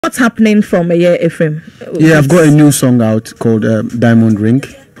What's happening from Ephraim? Yeah, I've got a new song out called Diamond Ring.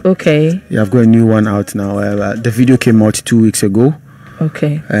 Okay. Yeah, I've got a new one out now. The video came out 2 weeks ago.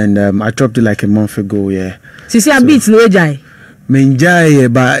 Okay. And I dropped it like a month ago. Yeah. Beats no jai.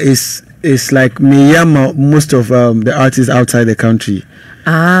 Menjai, but it's like me most of the artists outside the country.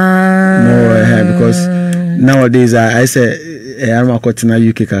 More because nowadays I say I'm a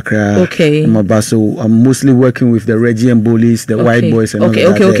UK kakra. Okay. So I'm mostly working with the Reggie and Bullies, the white boys and okay.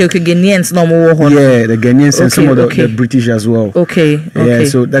 Ghanaians no more. Yeah, the Ghanaians and some of the British as well. Okay. Yeah,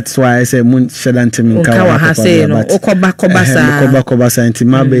 so that's why I say mun shadantim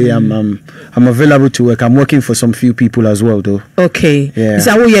I'm available to work. I'm working for some few people as well though. Okay. Yeah. Is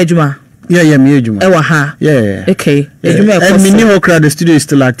that what you Yeah, me Ejuma. Yeah. Okay. Yeah. And the studio is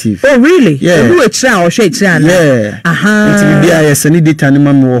still active. Oh, really? Yeah. Yeah.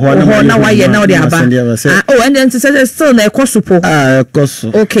 Oh, and then still na ekosupo.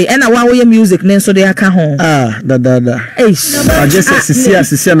 Okay. And now we music then so they are home. I just see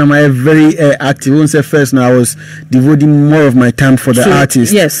I'm very active. Once first now I was devoting more of my time for the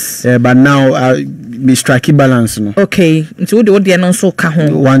artist. Yes. But now me strike balance no. Okay. Nti wo de no so ka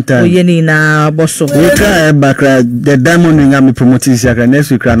ho. One time. Na bosso. We try back the diamond ring I'm promoting this next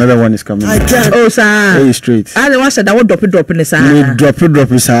week another one is coming. Oh sir. Hey, straight. I want said that would drop it sir. We drop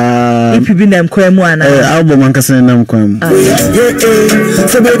it sir. If you be name kwemu ana. Album ankasa nam kwemu.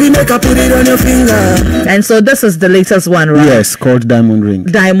 So baby make I put it on your finger. And so this is the latest one, right? Yes, called Diamond Ring.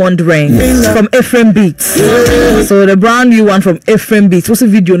 Diamond Ring. Yes. From Ephraim Beatz. So the brand new one from Ephraim Beatz. What's the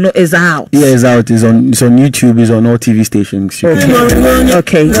video is out? Yeah, it's out. It's on YouTube, it's on all TV stations.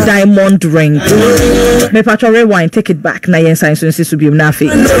 Okay. Diamond Ring. Me patro rewind, take it back. Na yen science to be nafi.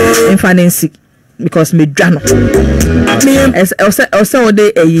 In finance because me drano. As also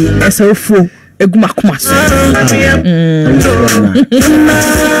de so fu eguma kuma. So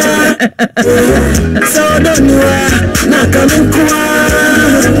don't you na coming kuma.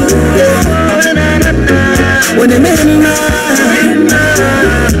 When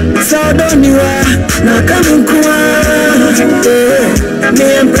so don't you na coming kuma. Me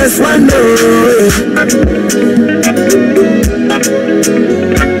impress one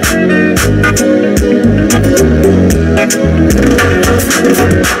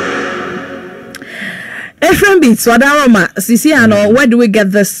Ephraim Beatz, Wadaroma, Sisi, where do we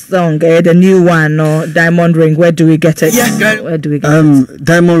get this song? The new one, or Diamond Ring? Where do we get it? Where do we get it?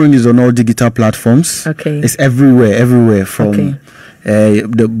 Diamond Ring is on all digital platforms. Okay. It's everywhere from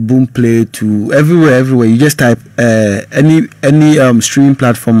the boom play to everywhere. You just type any streaming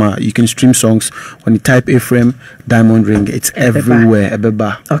platform. You can stream songs. When you type Ephraim Diamond Ring, it's everywhere.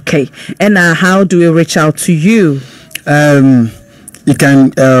 Okay. And how do we reach out to you? You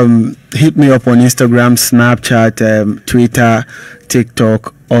can hit me up on Instagram, Snapchat, Twitter,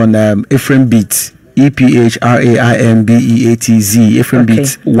 TikTok on Ephraim Beatz. EPHRAIMBEATZ. Ephraim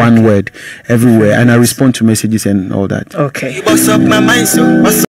Beatz, one word, everywhere, and I respond to messages and all that. Okay.